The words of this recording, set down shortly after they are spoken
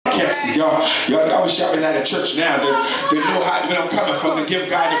catch it. Y'all wish y'all was at a church now to know how, when I'm coming from, to give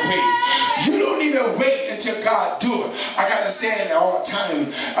God the praise. You don't need to wait until God do it. I got to say it all the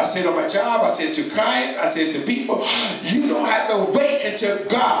time. I say it on my job. I say it to clients. I say it to people. You don't have to wait until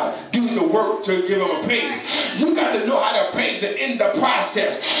God do the work to give him a praise. You got to know how to praise him in the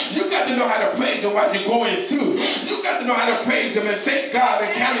process. You got to know how to praise him while you're going through. You got to know how to praise him and thank God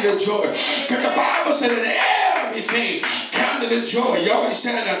and count it a joy. Because the Bible said that everything count it a joy. You always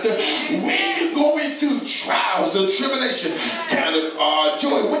saying out there, when you're going through trials and tribulation, count it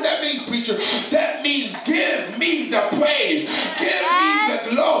joy. What that means, preacher? That means give me the praise. Give me the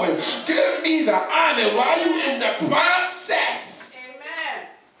glory. Give me the honor while you're in the process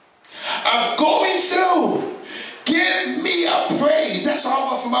of going through. Give me a praise. That's all I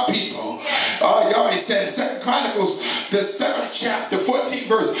want for my people. Y'all ain't said 2 Chronicles, the 7th chapter, 14th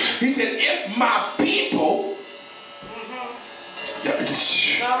verse. He said, if my people, y'all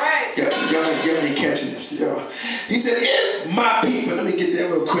ain't catching this, y'all. He said, if my people, let me get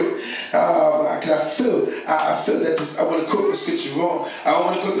there real quick. I feel that this, I want to quote the scripture wrong. I don't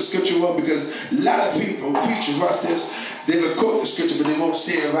want to quote the scripture wrong because a lot of people, preachers, watch this, they will quote the scripture, but they won't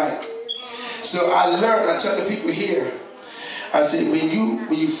say it right. So I learned, I tell the people here, I say, when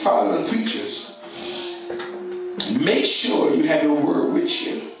you follow preachers, make sure you have your word with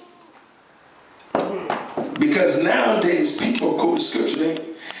you. Because nowadays people quote the scripture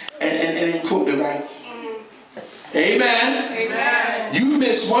and they quote it right. Amen. Amen. You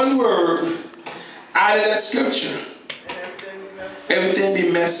miss one word out of that scripture, everything be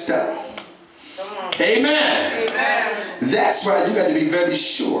messed up. Amen. Amen. That's why you got to be very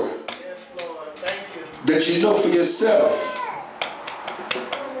sure that you know for yourself.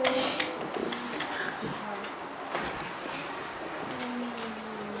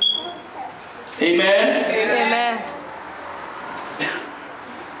 Amen? Amen.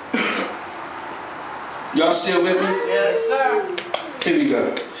 Y'all still with me? Yes, sir. Here we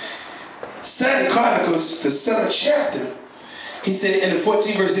go. 2 Chronicles, the 7th chapter, he said in the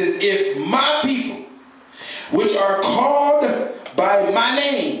 14th verse, if my people, which are called by my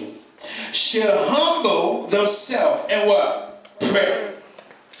name, shall humble themselves and what? Pray.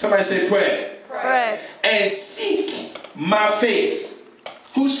 Somebody say pray. Pray. And seek my face.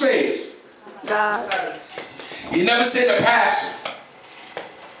 Whose face? God's. He never said the pastor.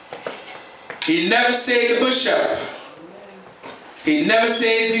 He never said the bishop. He never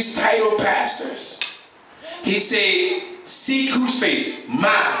said these title pastors. He said, seek whose face?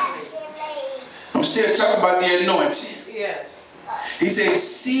 Mine. I'm still talking about the anointing. Yes. He said,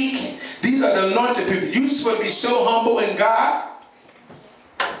 seek. These are the anointed people. You're supposed to be so humble in God.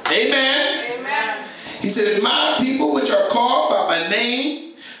 Amen. Amen. He said, if my people which are called by my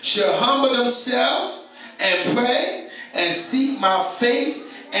name shall humble themselves and pray and seek my face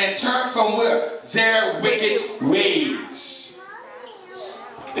and turn from where? Their wicked ways.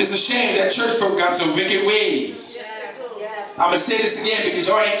 It's a shame that church folk got some wicked ways. I'm going to say this again because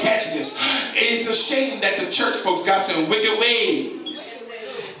y'all ain't catching this. It's a shame that the church folks got some wicked ways.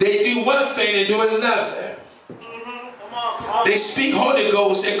 They do one thing and do another. They speak Holy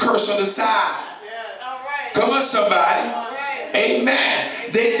Ghost and curse on the side. Come on, somebody.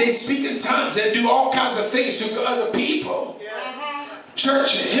 Amen. They speak in tongues and do all kinds of things to other people.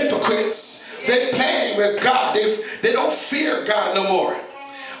 Church hypocrites. They playing with God. They don't fear God no more.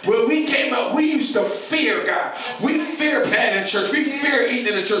 When we came up, we used to fear God. We fear playing in church. We fear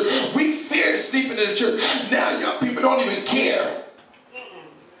eating in the church. We fear sleeping in the church. Now young people don't even care.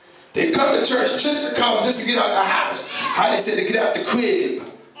 They come to church just to come, just to get out of the house. How they say, to get out the crib.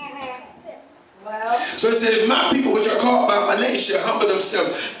 So it said, if my people which are called by my name shall humble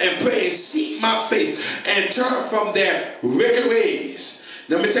themselves and pray and seek my face and turn from their wicked ways.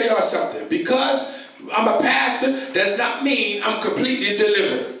 Let me tell y'all something. Because I'm a pastor does not mean I'm completely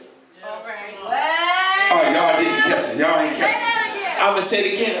delivered. Oh, y'all didn't catch it. Y'all ain't catch it. I'm going to say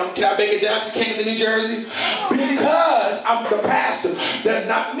it again. Can I break it down to Camden, New Jersey? Because I'm the pastor does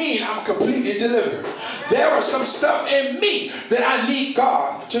not mean I'm completely delivered. There are some stuff in me that I need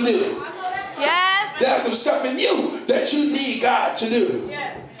God to do. Yes. There's some stuff in you that you need God to do.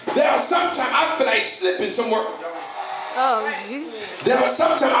 Yes. There are sometimes I feel like slipping somewhere. Oh, geez. There are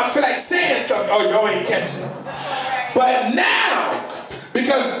sometimes I feel like saying stuff. Oh, y'all ain't catching it. But now,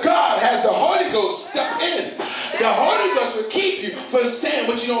 because God has the Holy Ghost step in, the Holy Ghost will keep you from saying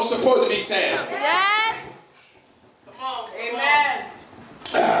what you don't supposed to be saying. Yes. Come on. Amen.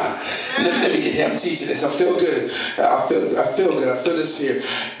 Let me get here. I'm teaching this. I feel good. I feel good. I feel this here.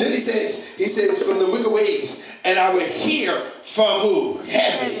 Then he says, from the wicked ways, and I will hear from who?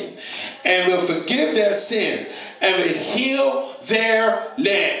 Heaven. And will forgive their sins and will heal their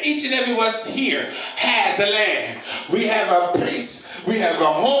land. Each and every one here has a land. We have a place, we have a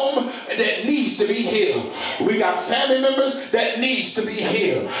home that needs to be healed. We got family members that needs to be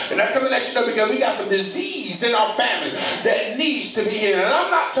healed. And I'm coming to let you know because we got some disease in our family that needs to be healed. And I'm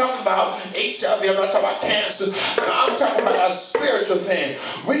not talking about HIV, I'm not talking about cancer, I'm talking about a spiritual thing.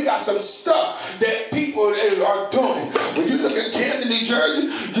 We got some stuff that people are doing. When you look at Camden, New Jersey,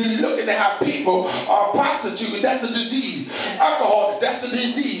 you're looking at how people are prostituting. That's a disease. Alcohol, that's a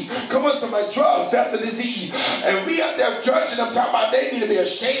disease. Come on, somebody, drugs, that's a disease. And we up there judging them, talking about they need to be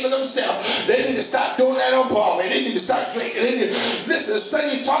ashamed of themselves. They need to stop doing that on Broadway. They need to stop drinking. They need to, listen, instead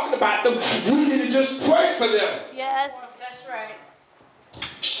of you talking about them, you need to just pray for them. Yes, that's right.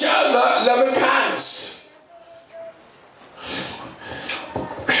 Show love and kindness.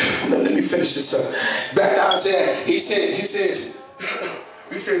 Let me finish this up. Back to Isaiah, he says,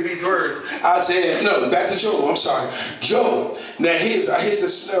 we say these words. Isaiah, no, back to Job, I'm sorry. Job, now here's the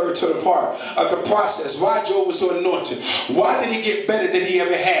scenario to the part of the process. Why Job was so anointed. Why did he get better than he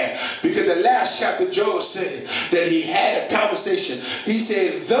ever had? Because the last chapter, Job said that he had a conversation. He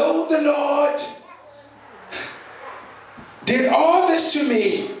said, though the Lord did all this to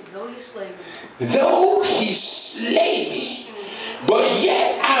me, though he slay me, but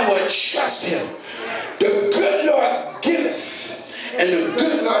yet I will trust him. The good Lord giveth, and the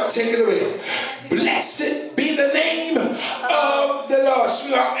good Lord taketh away. Blessed be the name of the Lord.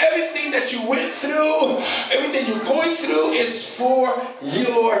 Sweetheart, everything that you went through, everything you're going through is for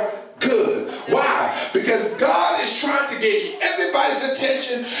your good. Why? Because God is trying to get everybody's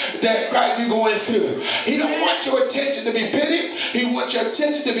attention that you're going through. He don't want your attention to be pitied. He wants your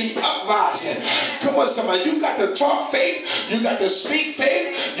attention to be uprising. Come on, somebody. You got to talk faith. You got to speak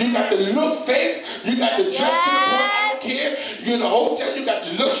faith. You got to look faith. You got to dress to the point. I don't care. You're in a hotel. You got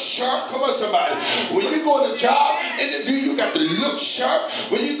to look sharp. Come on, somebody. When you go to a job interview, you got to look sharp.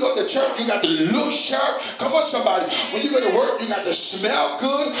 When you go to church, you got to look sharp. Come on, somebody. When you go to work, you got to smell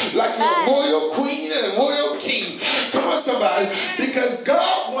good, like you're a royal queen and a royal king. Come on, somebody. Because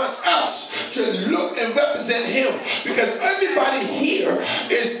God wants us to look and represent him. Because everybody here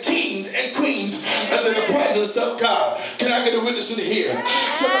is kings and queens under the presence of God. Can I get a witness in here?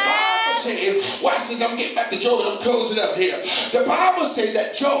 So the Bible said, watch this, I'm getting back to Job and I'm closing up here. The Bible said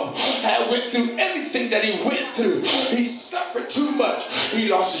that Job had went through everything that he went through. He suffered too much. He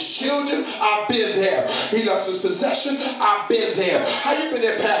lost his children. I've been there. He lost his possession. I've been there. How you been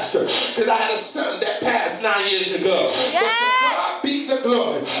there, Pastor? Because I had a son that passed 9 years ago. Yeah. But to God be the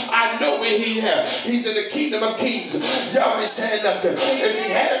glory. I know where he is. He's in the kingdom of kings. Y'all ain't saying nothing. If he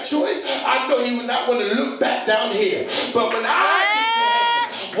had a choice, I know he would not want to look back down here. But when I get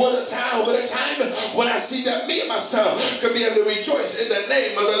what a time when I see that me and my son could be able to rejoice in the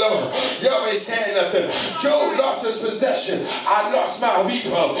name of the Lord. Y'all ain't saying nothing. Job lost his possession. I lost my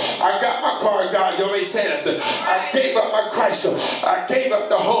repo. I got my car, God. Y'all ain't saying nothing. I gave up my Chrysler. I gave up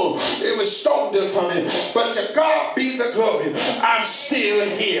the home. It was stolen from me. But to God be the glory. I'm still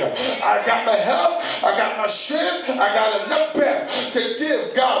here. I got my health. I got my strength. I got enough breath to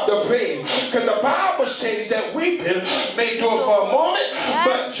give God the praise. Because the Bible says that weeping may do it for a moment,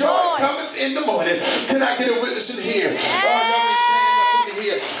 but joy cometh in the morning. Can I get a witness in here?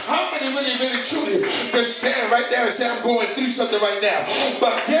 Here. How many really truly can stand right there and say, I'm going through something right now?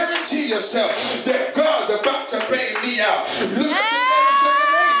 But guarantee yourself that God's about to bring me out. Look at your neighbor and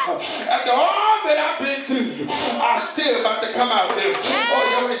say, after all that I've been through, I'm still about to come out there.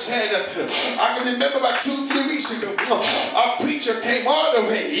 Oh, y'all ain't saying nothing. I can remember about 2-3 weeks ago, a preacher came all the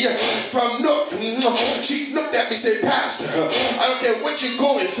way from Nook. She looked at me and said, Pastor, I don't care what you're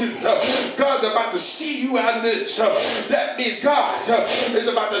going through. God's about to see you out of this. That means God is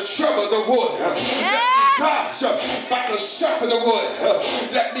about to trouble the water. That means God's about to suffer the water.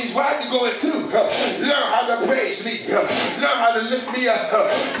 That means while you're going through, learn how to praise me. Learn how to lift me up.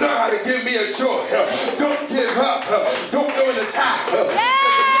 Learn how to give me a joy. Don't give up. Don't throw in the towel.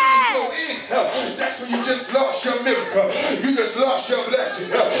 That's when you just lost your miracle. You just lost your blessing.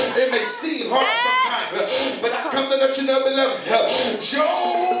 It may seem hard sometimes, but I come to let you know, beloved,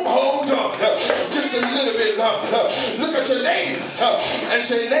 Job, hold on just a little bit longer. Look at your neighbor and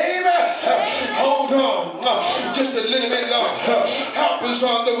say, neighbor, hold on just a little bit longer. Help is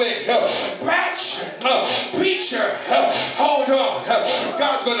on the way. Preacher, hold on.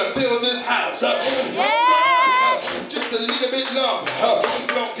 God's going to fill this house. Just a little bit longer.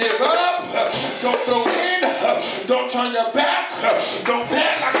 Don't give up. Don't throw in. Don't turn your back. Don't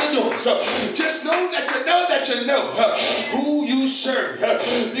padlock the doors. Just know that you know who you serve.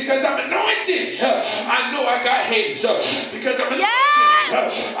 Because I'm anointed. I know I got haters. Because I'm anointed.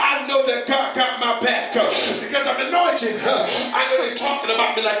 I know that God got my back because I'm anointed. I know they're talking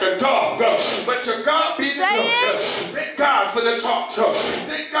about me like a dog, but to God be the glory. Thank God for the talks.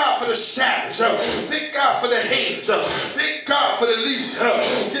 Thank God for the stabbings. Thank God for the haters. Thank God for the least.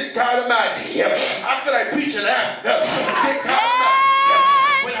 Thank God Almighty. I feel like preaching out. Thank God Almighty.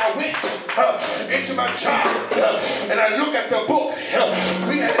 When I went into my job and I look at the book,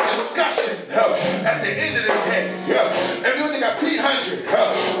 we had a discussion at the end of the day, and we only got 300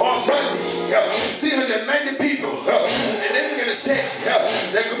 on Monday, 390 people, and then we're going to say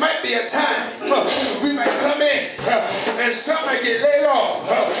there might be a time we might come in and some might get laid off,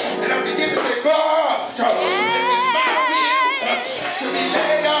 and I begin to say, God, if it's my will to be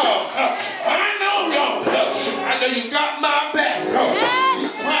laid off, I know, Lord, I know you got my back. You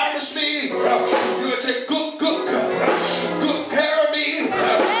promised me you'll take good care of me. You'll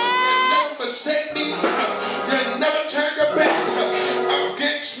never forsake me. You'll never turn your back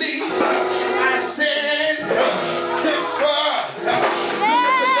against me. I stand this far. Look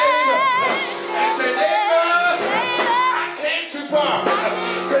at your neighbor and say, neighbor, I came too far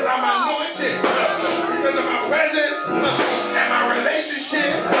because I'm anointed, because of my presence and my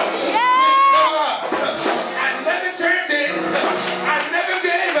relationship with God. I never turned in. I never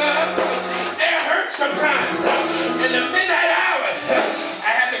gave up. It hurt sometimes. In the midnight hour,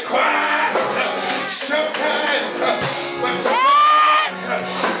 I had to cry sometimes. But to God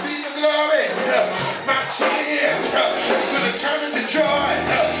be the glory. My tears gonna turn into joy.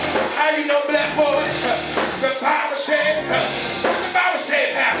 How you know, black boy? The Bible said,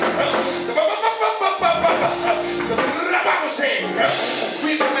 Pastor. The Bible said,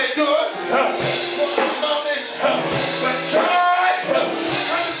 we may do it for a moment, but joy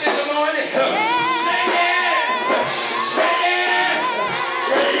comes in the morning. Say yeah, say yeah,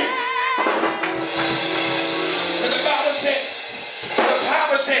 say yeah. And the Bible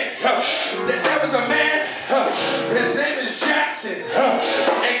said that there was a man, his name is Jackson,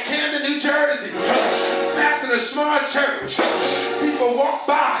 in Camden, New Jersey, pastoring a small church. People walk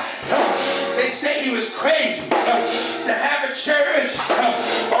by, they say he was crazy to have a church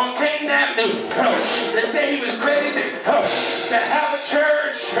on Kane Avenue. They say he was crazy to have a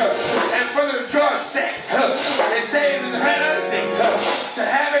church in front of the drug set. They say he was crazy to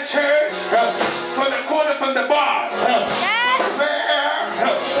have a church from the corner from the bar.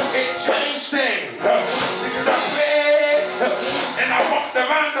 It changed things because I prayed and I walked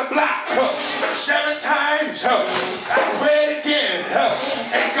around the block 7 times. I prayed again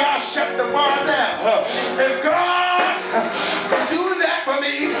and God shut the bar down. If God can do that for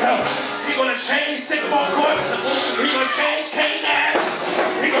me, He's going to change Sycamore Court. He's going to change Cane Ave.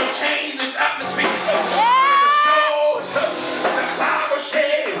 He's going to change this atmosphere. The souls, the Bible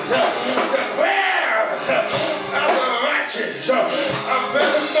shades, the prayer of the righteous are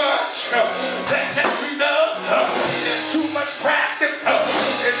very much that we love. There's too much fasting.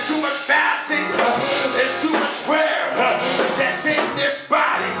 There's too much fasting. There's too much prayer that's in this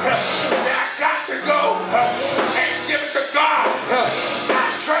body that I got to go and give it to God.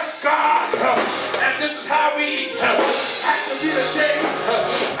 I trust God, and this is how we have to be the shame.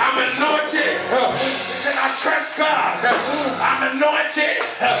 I'm anointed because I trust God. I'm anointed.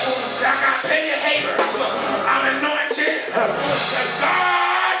 I got plenty of haters. I'm anointed because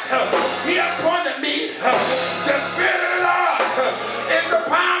God, He appointed me. The Spirit of the Lord is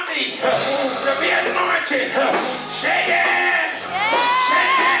upon me to be anointed. Shake it.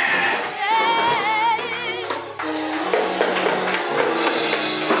 Shake it.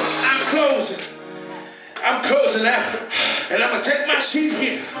 I'm closing out, and I'm going to take my seat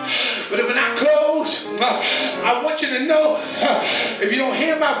here. But when I close, I want you to know, if you don't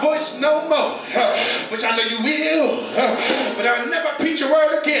hear my voice no more, which I know you will, but I'll never preach a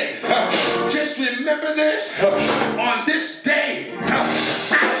word again. Just remember this, on this day,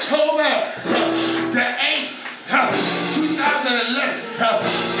 October the 8th, 2011,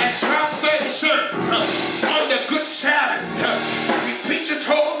 at 12:30 service, on the Good Sabbath, the preacher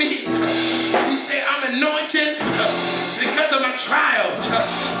told me, he said, I'm anointed because of my trials.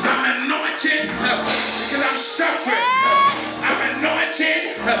 I'm anointed because I'm suffering. I'm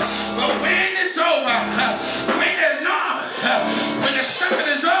anointed, but when it's over, when the suffering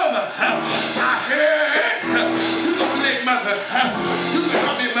is over, I heard, you gonna live, mother. You can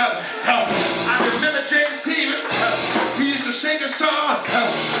help me, mother. I remember James Cleveland. He used to sing a song.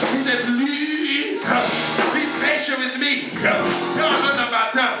 He said, please be patient with me. Y'all know nothing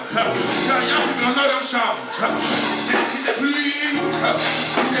about them. Young people don't know them songs. He said, please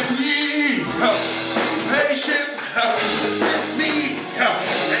be patient with me.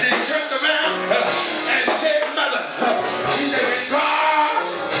 And then he turned around and said, mother, he said, when God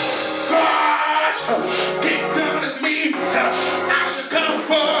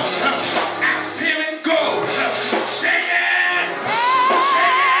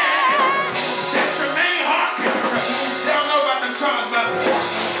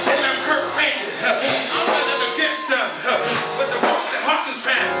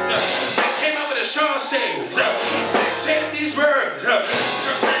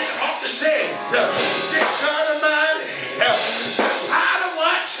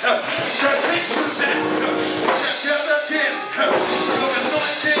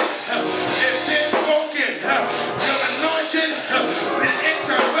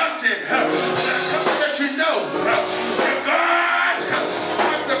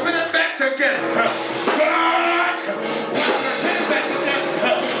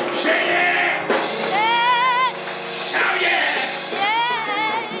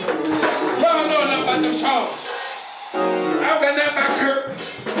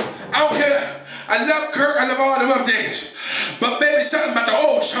I love Kirk, I love all them up there. But baby, something about the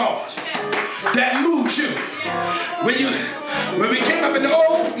old Shawn that moves you. When we came up in the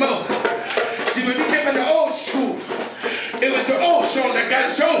old mode, see, when we came in the old school, it was the old Shawn that got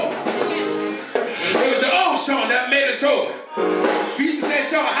us over. It was the old Shawn that made us over. We used to say,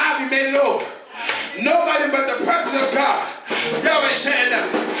 Shawn, how we made it over? Nobody but the presence of God. Y'all ain't saying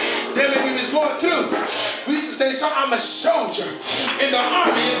nothing. Then when we was going through, we used to say, Shawn, I'm a soldier in the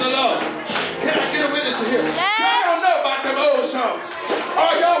army of the Lord. Can I get a witness to here? Y'all don't know about them old songs.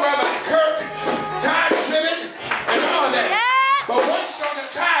 All y'all were about Kirk, Todd Tribbett, and all that. But one song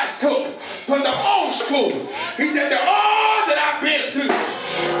that Todd took from the old school, he said that all that I've been through,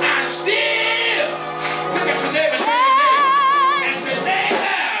 I still look at your neighbor, tell your neighbor, and say, neighbor,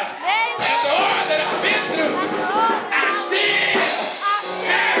 after all that I've been through, I still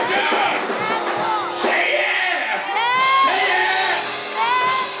have joy. Say yeah. Say yeah.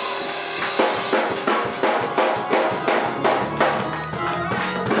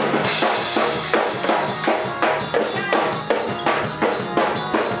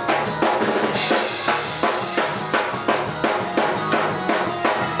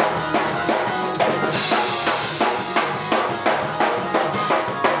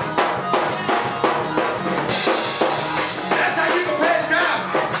 That's how you can praise God.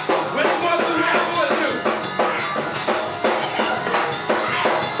 When you go through what I'm going through.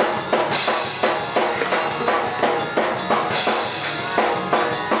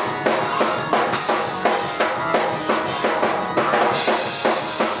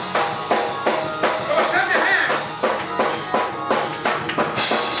 Come on, clap your hands.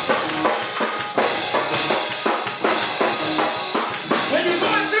 When you're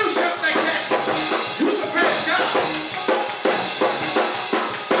going through something like that, you can praise God.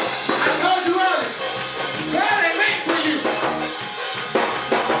 I told you earlier, God ain't waiting for you.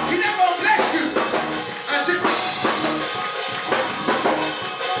 He never gonna bless you until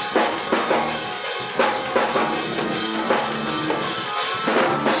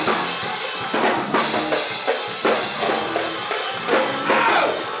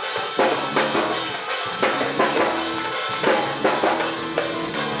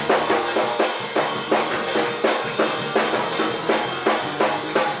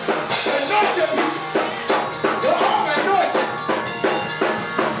anointed people. You're all anointed.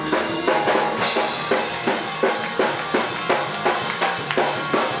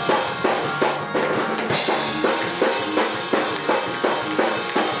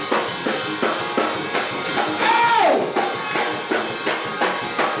 Oh!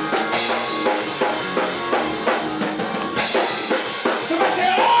 Somebody say,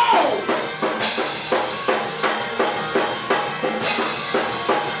 oh!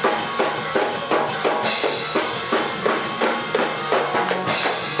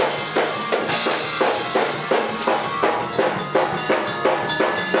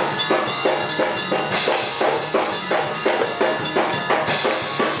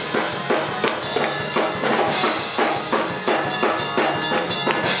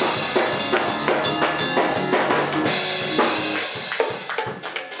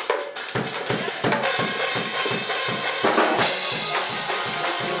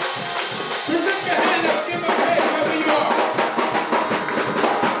 You lift your hand up, give him a praise wherever you are.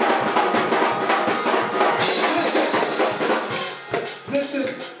 Listen.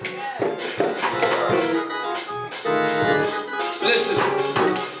 Listen.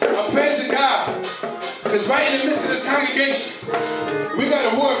 I'm praising God. Because right in the midst of this congregation, we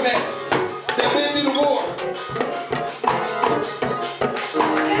got a war vet that been through the war.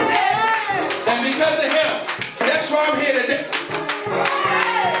 And because of him, that's why I'm here today.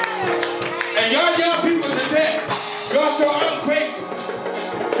 And y'all young people today, y'all so ungrateful.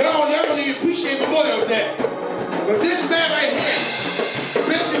 Y'all never really appreciate Memorial Day. But this man right here,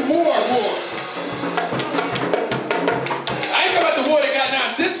 been through war. I ain't talking about the war they got now.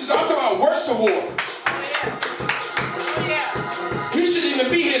 I'm talking about worse of war. He shouldn't even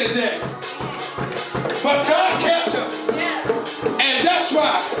be here today. But God kept him. And that's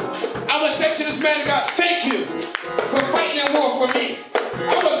why I'm going to say to this man of God, thank you for fighting that war for me.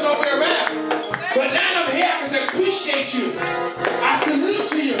 I was nowhere around. But now I'm here, I can say, appreciate you. I salute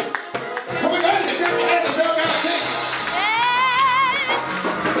to you. Come on, God, clap your hands and tell God thank you.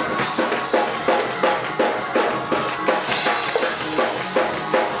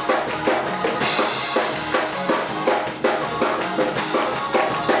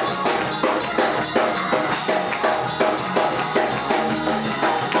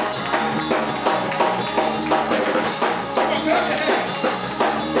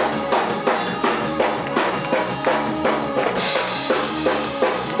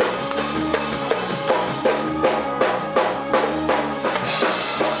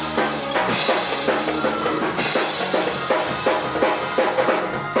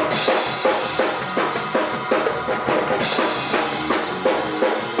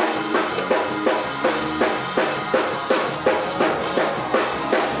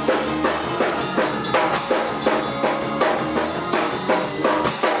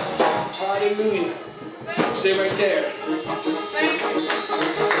 there.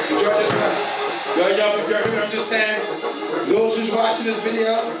 George is right. Y'all young people, y'all hear what I'm just saying? Those who's watching this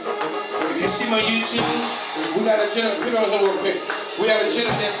video, if you see my YouTube, we got a gentleman, put it on real quick. We have a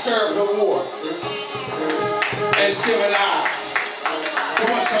gentleman that served the war and still alive.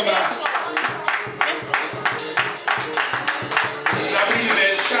 Come on, somebody. And I believe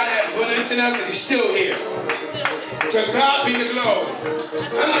that shot at bullet in us and he's still here. To God be the glory.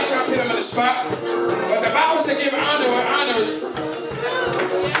 I'm not trying to put him on the spot, but the Bible said give honor where honor is.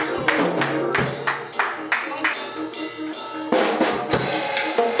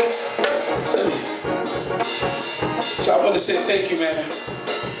 So I want to say thank you, man.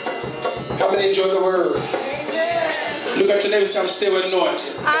 How many enjoy the word? Look at your neighbor and say, I'm still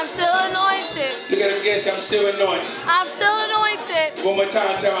anointed. I'm still anointed. Look at him again and say, I'm still anointed. I'm still anointed. One more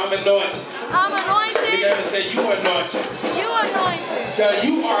time, tell him I'm anointed. I'm anointed. Look at him and say, you anointed. You anointed. Tell him,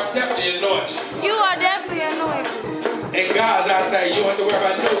 you are definitely anointed. You are definitely anointed. In God's eyesight, you don't have to worry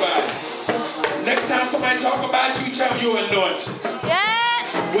about nobody. Next time somebody talk about you, tell them you're anointed. Yes.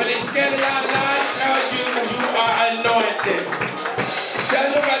 When they scared it out loud, tell you you are anointed. Tell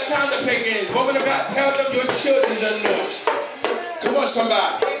them about time to play games. Woman of God, tell them your children's anointed. Come on,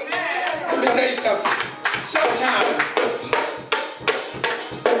 somebody. Let me tell you something.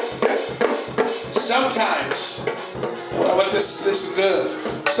 Sometimes, I want this is good.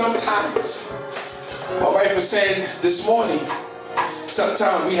 Sometimes, my wife was saying this morning,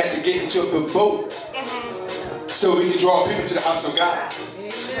 sometimes we had to get into a boat so we could draw people to the house of God.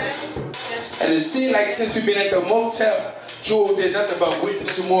 And it seemed like since we've been at the motel, Joel did nothing but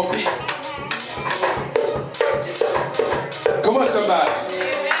witness to more people. Come on, somebody.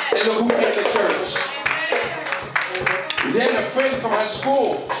 And look who came to church. Then a friend from her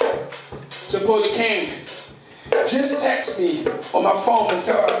school supposedly came. Just text me on my phone and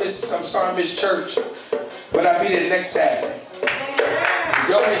tell her I'm starting to miss church, but I'll be there next Saturday.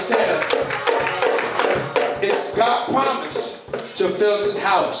 You already said it. It's God's promise to fill this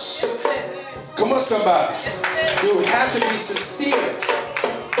house. Come on, somebody. You have to be sincere.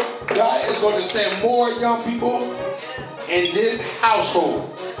 God is going to send more young people in this household.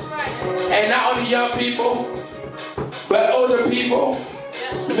 And not only young people, but older people,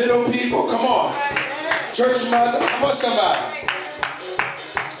 middle people. Come on. Church mother. Come on, somebody.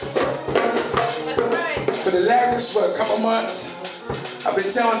 For the last a couple months, I've been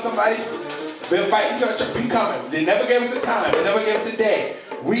telling somebody, been fighting church, we coming. They never gave us a time. They never gave us a day.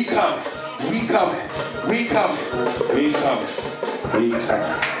 We coming. We coming. We coming. We coming. We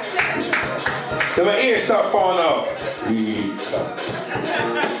coming. Then my ears start falling off. We coming.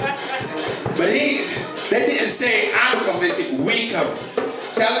 But they didn't say I'm coming. They said we coming.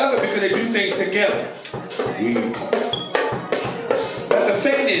 See, I love it because they do things together. We coming. But the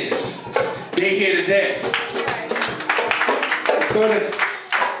thing is, they here today. So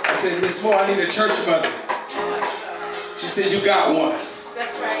I said, Miss Moore, I need a church mother. She said, you got one.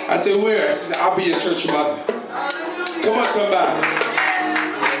 That's right. I said, where? I said, I'll be your church mother. Come on, somebody.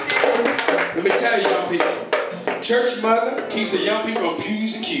 Let me tell you, young people. Church mother keeps the young people on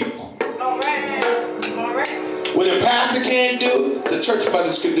pews and cubes. All right. All right. What the pastor can't do, the church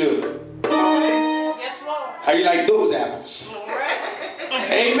mothers can do. Yes, Lord. How you like those apples? All right.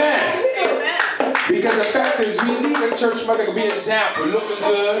 Amen. Amen. Because the fact is, we need a church mother to be an example. Looking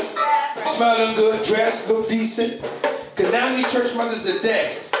good, smelling good, dressed, look decent. Because now these church mothers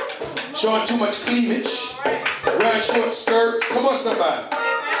today, showing too much cleavage, wearing short skirts. Come on, somebody.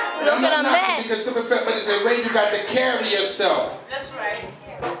 And I'm not knocking because some effect, but it's a way you got to carry yourself. That's right.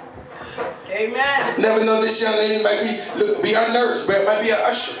 Amen. Never know this young lady might be our nurse, but it might be an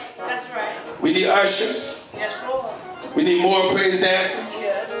usher. That's right. We need ushers. Yes, Lord. We need more praise dancers.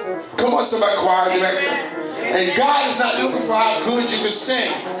 Yes. Come on, somebody, choir director. Amen. And God is not looking for how good you can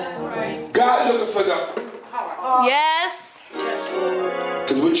sing. That's right. God is looking for the heart. Yes.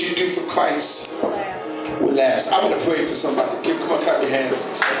 Because what you do for Christ will last. I'm going to pray for somebody. Come on, clap your hands.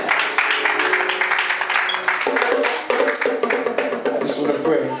 I just want to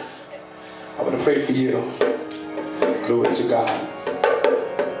pray. I want to pray for you. Glory to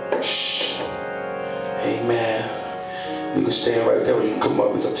God. Shh. Amen. You can stand right there or you can come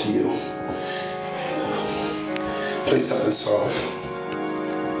up. It's up to you. Play something soft.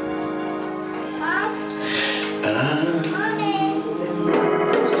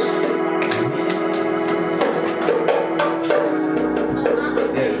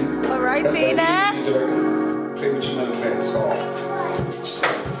 All right, Tina. Play what you want to play soft.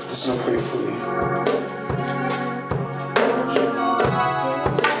 Just gonna pray for you.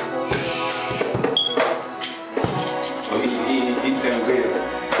 Oh, he playing great.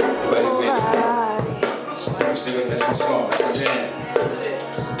 Nobody win. Stay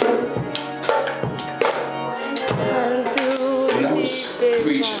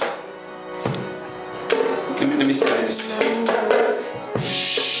preaching. Let me say this.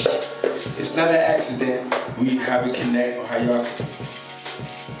 It's not an accident we have a connect or how y'all,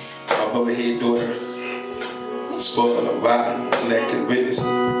 our bubblehead daughter, spoke on the bottom, connected witness,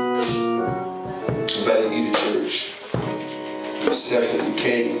 invited you to church. You accepted, you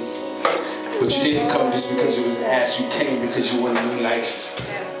came. But you didn't come just because it was asked. You came because you wanted a new life.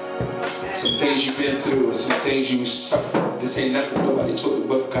 Some things you've been through and some things you suffered. This ain't nothing nobody told you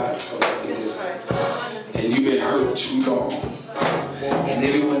but God told you this. And you've been hurt too long. And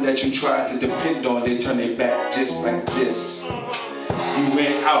everyone that you tried to depend on, they turn their back just like this. You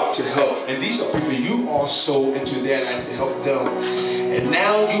went out to help. And these are people you are so into their life to help them. And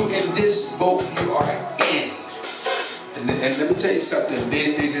now you in this boat you are in. And let me tell you something,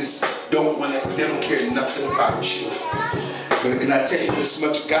 they just don't want to, they don't care nothing about you. But can I tell you this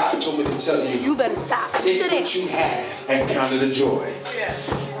much? God told me to tell you, You better stop. take what you have and count it a joy. Yeah.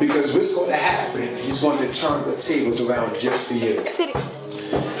 Because what's going to happen, he's going to turn the tables around just for you.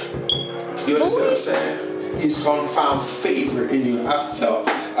 You understand what I'm saying? He's going to find favor in you. I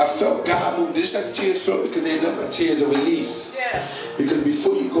felt God move. Just like the tears flow because they know my tears are released. Yeah. Because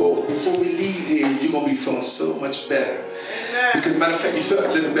before we leave here, you're going to be feeling so much better. Amen. Because matter of fact, you felt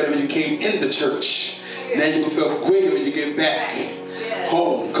a little better when you came in the church. Yeah. Now you're going to feel greater when you get back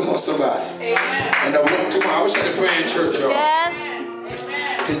home. Come on, somebody. Amen. And come on, I wish I could pray in church, y'all.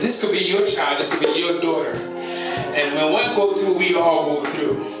 Yes. Because this could be your child, this could be your daughter. And when one go through, we all go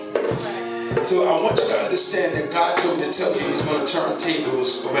through. So I want you to understand that God told me to tell you he's going to turn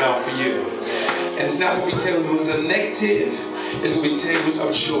tables around for you. And it's not going to be tables of negative, it's going to be tables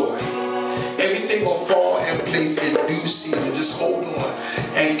of joy. Everything will fall in place in due season. Just hold on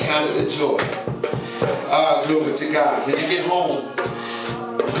and count it a joy. Glory to God. When you get home,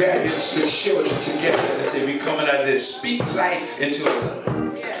 grab your children together and say, we're coming out of this. Speak life into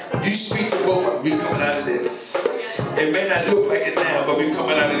it. You speak to both of them. We're coming out of this. It may not look like it now, but we're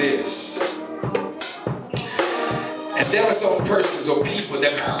coming out of this. And there are some persons or people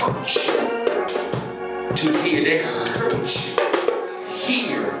that hurt you to hear. They hurt you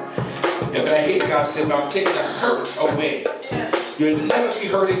here. And but I hear God say, but I'm taking the hurt away. You'll never be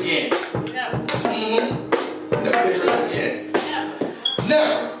hurt again. Never be hurt again.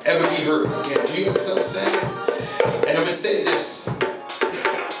 Never ever be hurt again. Do you understand what I'm saying? And I'm going to say this.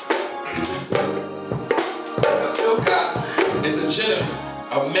 I feel God is a gentleman,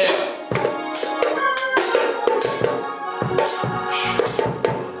 a man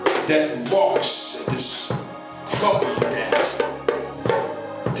that walks and just crumble you down.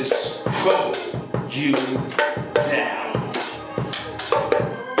 Just crumble you down.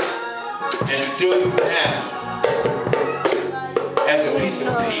 And throw you down as a piece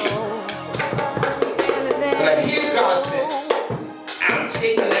of paper. But I hear God say, I'm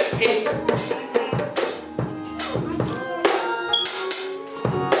taking that paper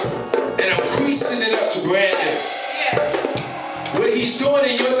and I'm creasing it up to brand new. What he's doing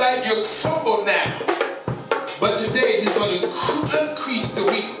in your life, you're crumbled now. But today he's going to uncrease the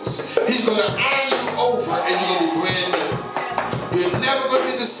wrinkles. He's going to iron you over and you're going to be brand new. You're never going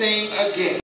to be the same again.